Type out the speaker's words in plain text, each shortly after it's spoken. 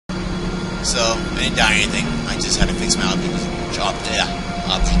So I didn't die or anything. I just had to fix my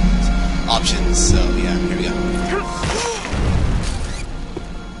options. So yeah, here we go.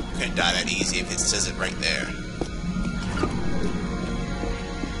 Couldn't die that easy if it says it right there.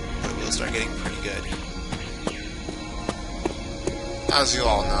 But we'll start getting pretty good. As you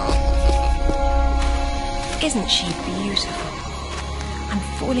all know. Isn't she beautiful? I'm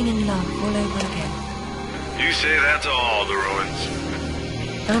falling in love all over again. You say that to all the ruins.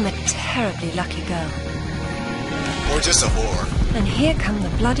 I'm a terribly lucky girl. Or just a whore. And here come the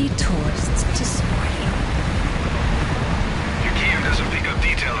bloody tourists to spoil it. Your cam doesn't pick up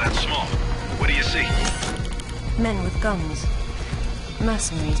detail that small. What do you see? Men with guns.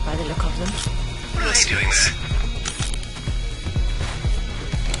 Mercenaries by the look of them. What are they doing there?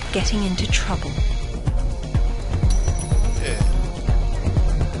 Getting into trouble. Yeah.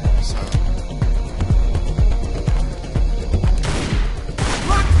 So.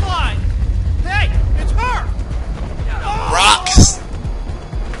 Rock's flying! Hey, it's her! Rocks!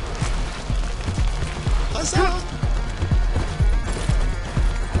 What's that?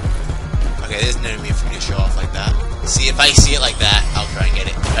 Okay, there's no need for me to show off like that. See, if I see it like that, I'll try and get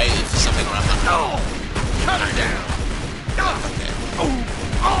it. If it's something where I'm not. No! Cut her down! Okay.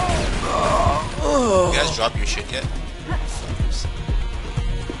 You guys drop your shit yet?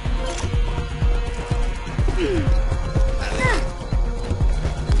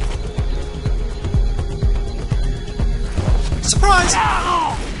 Surprise!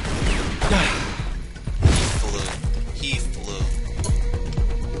 He flew.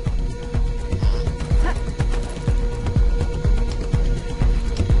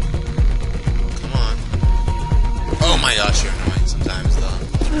 Come on. Oh my gosh, you're annoying sometimes though.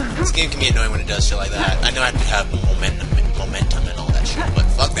 This game can be annoying when it does shit like that. I know I have to have momentum and all that shit, but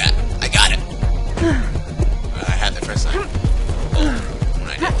fuck that. I got it. I had the first time. Oh, when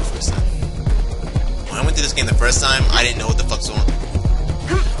I did it the first time. When I went through this game the first time, I didn't know what the fuck's going on.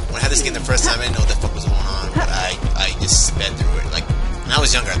 When I had this game the first time, I didn't know what the fuck was going on, but I just sped through it. Like, and I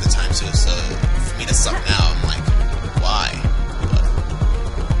was younger at the time too, so for me to suck now, I'm like, why? But,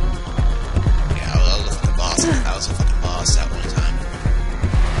 yeah, I was a fucking boss. I was a fucking boss at one time.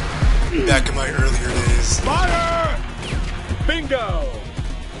 Back in my earlier days. Fire! Bingo!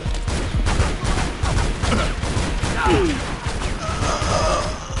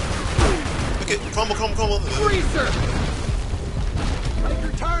 Okay, crumble. Greaser! Take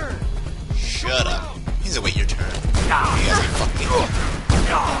your turn! Shut up. He's a wait your turn. You guys are fucking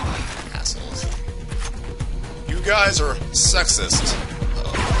assholes. You guys are sexist.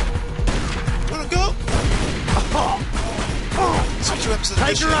 Wanna go? Switch your episode of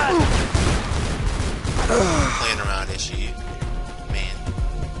this shit. Playing around, is she? Man.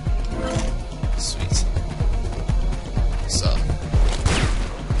 Sweet. So.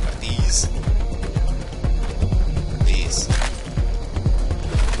 Got these.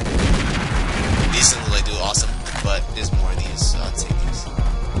 These things like do awesome, but there's more of these, so I'll take these.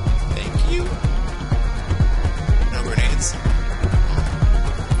 Thank you. No grenades.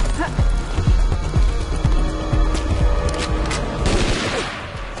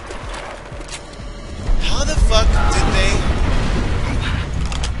 How the fuck did they?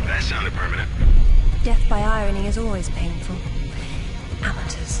 That sounded permanent. Death by irony is always painful.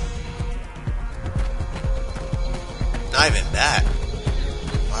 Amateurs. Not even that.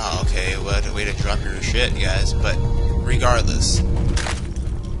 Wow, okay, what a way to drop your shit, guys. But regardless,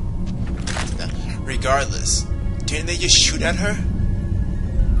 didn't they just shoot at her?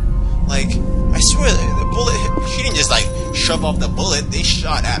 Like, I swear, the bullet, she didn't just like shove off the bullet, they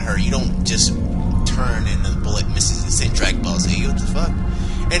shot at her. You don't just turn and the bullet misses the same Dragon Ball Z. What the fuck?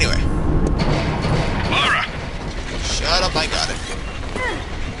 Anyway. Lara! Shut up, I got it.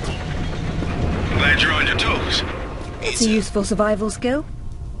 I'm glad you're on your toes. It's a useful survival skill.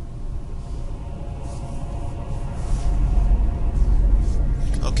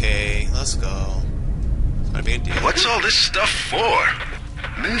 Okay, let's go. It's not a big deal. What's all this stuff for?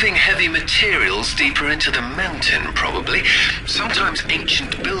 Moving heavy materials deeper into the mountain, probably. Sometimes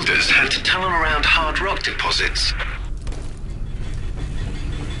ancient builders had to tunnel around hard rock deposits.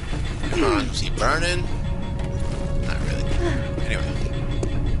 Come on, is he burning? Not really. Anyway.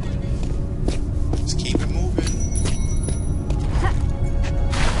 Just keep it moving.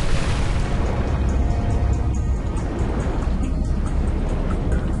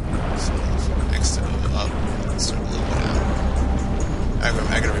 So, next to go up, start a little bit down. I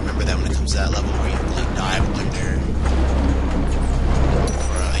gotta remember that when it comes to that level where you like dive under.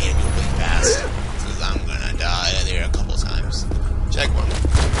 Or you do it really fast. Because I'm gonna die there a couple times. Jaguar.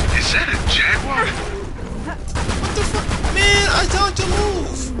 Is that a jaguar? What the fuck? Man, I told you to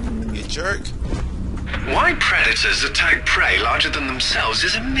move! You jerk. Why predators attack prey larger than themselves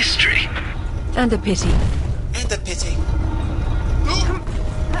is a mystery. And a pity. And a pity.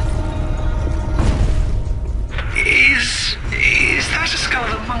 Is that a skull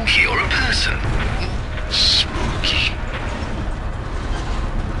of a monkey or a person? Spooky.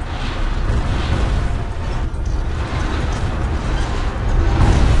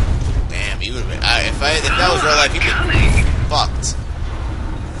 Damn, he would have been. If that was real life, he'd been Cunning. fucked.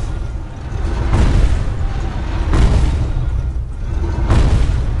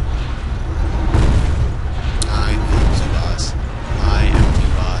 I am T-Boss. I am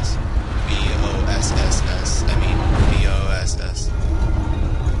T-Boss. B-O-S-S-S. I mean, B-O-S-S.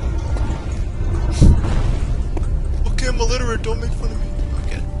 Okay, I'm illiterate. Don't make fun of me.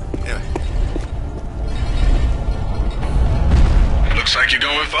 Okay. Anyway. Looks like you're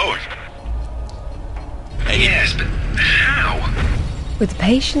going forward. Yes, but how? With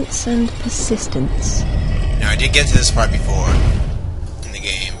patience and persistence. Now, I did get to this part before in the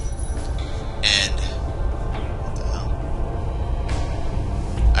game, and what the hell?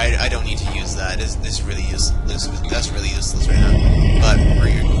 I don't need to use that. This really useless. That's really useless right now. But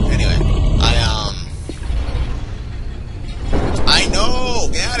anyway, I know.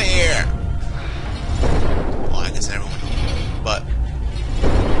 Get out of here. Well, I guess everyone. But.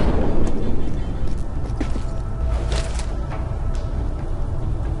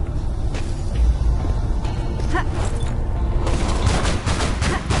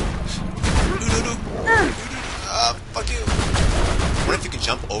 Fuck you. What if you could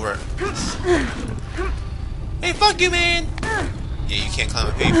jump over? Hey, fuck you, man! Yeah, you can't climb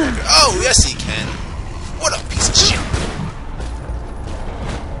a page. Oh, yes, he can. What a piece of shit.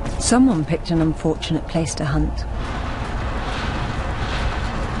 Someone picked an unfortunate place to hunt.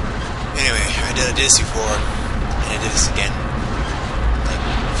 Anyway, I did this before, and I did this again, like,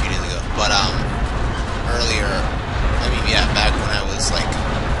 a few days ago. But, earlier, back when I was, like,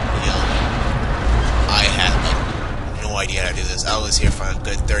 young, I had, like, no idea how to do this. I was here for a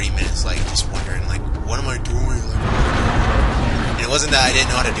good 30 minutes, like, just wondering, like, what am I doing? Like, and it wasn't that I didn't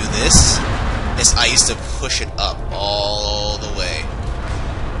know how to do this. It's I used to push it up all the way,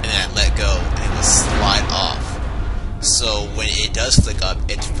 and then I'd let go, and it would slide off. So when it does flick up,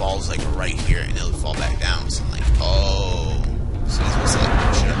 it falls, like, right here, and it'll fall back down. So I'm like, oh. So you're supposed to, like,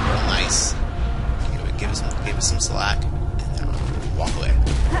 push it up real nice. Give it some slack, and then walk away.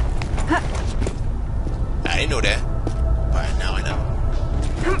 I didn't know that, but now I know.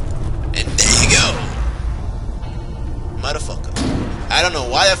 And there you go, motherfucker. I don't know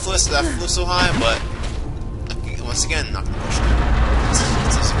why that flew so high, but once again, not gonna push it.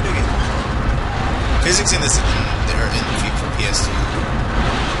 It's just a video game. Physics in this for PS2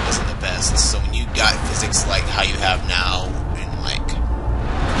 wasn't the best. So when you got physics like how you have now in like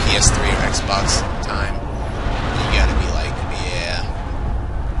PS3 or Xbox time, you gotta be like, yeah.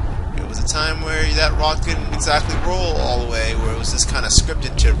 It was a time where that rock didn't exactly roll all the way, where it was just kind of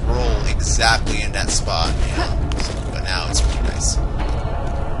scripted to roll exactly in that spot, you know. But now it's pretty nice.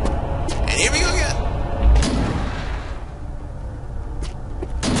 And here we go again.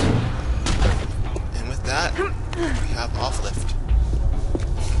 And with that, we have off lift.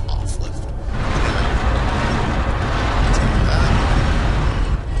 Off lift. Anyway. Take that.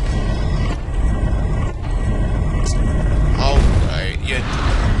 Alright, yeah.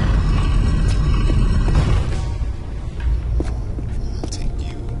 I'll take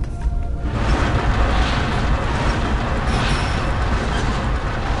you.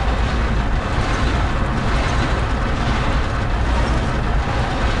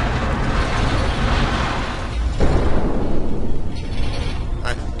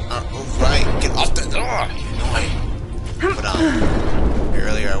 Alright, get off the door! Annoying. But,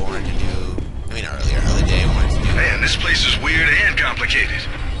 earlier I wanted to do... other day I wanted to do... Man, this place is weird and complicated.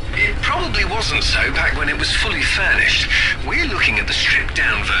 It probably wasn't so back when it was fully furnished. We're looking at the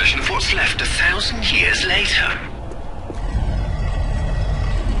stripped-down version of what's left 1,000 years later.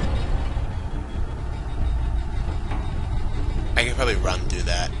 I can probably run through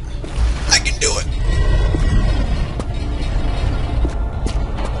that. I can do it!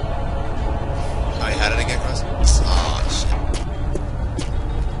 Oh, how did I get across? Oh, shit.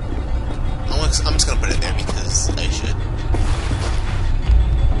 I'm just gonna put it there because I should.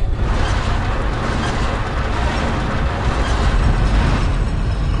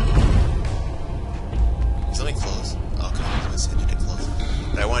 Something close. Oh, come on, I was gonna do it close.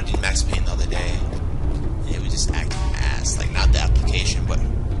 But I wanted to do Max Payne the other day. It was just acting ass. Like, not the application, but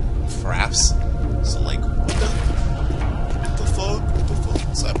fraps. So, like, what the fuck?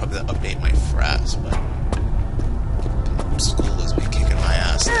 So I probably update my fraps, but school has been kicking my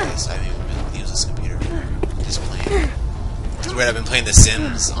ass. else. I haven't even used this computer. Just playing. It's weird. I've been playing The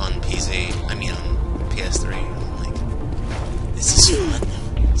Sims on PC. I mean, on PS3. I'm like, this is fun.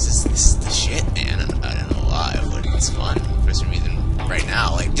 This is the shit, man. I don't know why, but it's fun for some reason. Right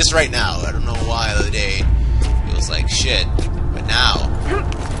now, like just right now, I don't know why. The other day it was like shit, but now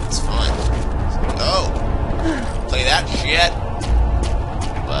it's fun. Oh, play that shit.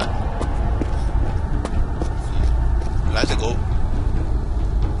 But you have to go.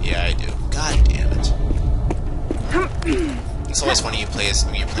 Yeah, I do. God damn it. It's always funny when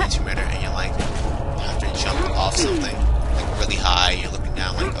you're playing Tomb Raider and you're like, you have to jump off something like really high. You're looking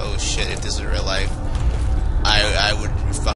down like, oh shit, if this is real life, I would